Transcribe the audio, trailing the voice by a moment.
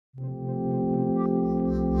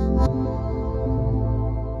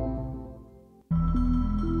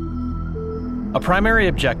A primary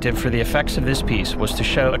objective for the effects of this piece was to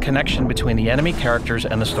show a connection between the enemy characters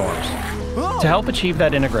and the storms. To help achieve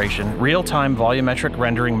that integration, real-time volumetric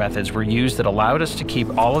rendering methods were used that allowed us to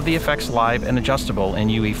keep all of the effects live and adjustable in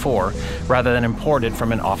UE4 rather than imported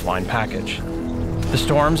from an offline package. The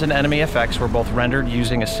storms and enemy effects were both rendered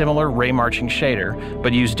using a similar ray marching shader,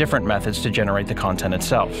 but used different methods to generate the content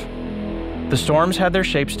itself. The storms had their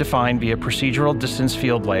shapes defined via procedural distance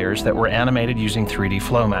field layers that were animated using 3D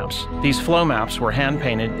flow maps. These flow maps were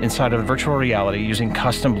hand-painted inside of virtual reality using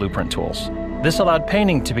custom blueprint tools. This allowed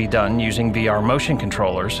painting to be done using VR motion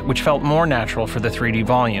controllers, which felt more natural for the 3D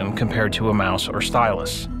volume compared to a mouse or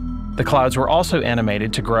stylus. The clouds were also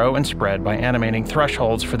animated to grow and spread by animating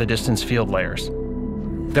thresholds for the distance field layers.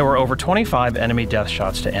 There were over 25 enemy death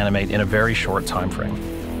shots to animate in a very short time frame.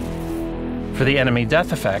 For the enemy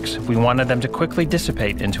death effects, we wanted them to quickly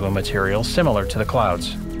dissipate into a material similar to the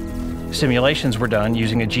clouds. Simulations were done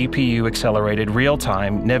using a GPU-accelerated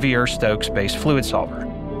real-time Navier-Stokes-based fluid solver.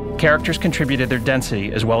 Characters contributed their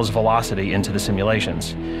density as well as velocity into the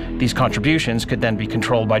simulations. These contributions could then be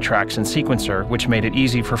controlled by tracks and sequencer, which made it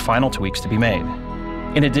easy for final tweaks to be made.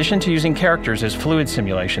 In addition to using characters as fluid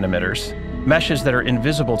simulation emitters, meshes that are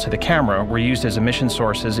invisible to the camera were used as emission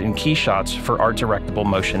sources in key shots for art-directable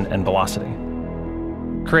motion and velocity.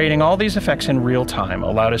 Creating all these effects in real time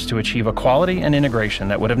allowed us to achieve a quality and integration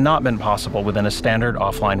that would have not been possible within a standard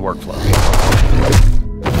offline workflow.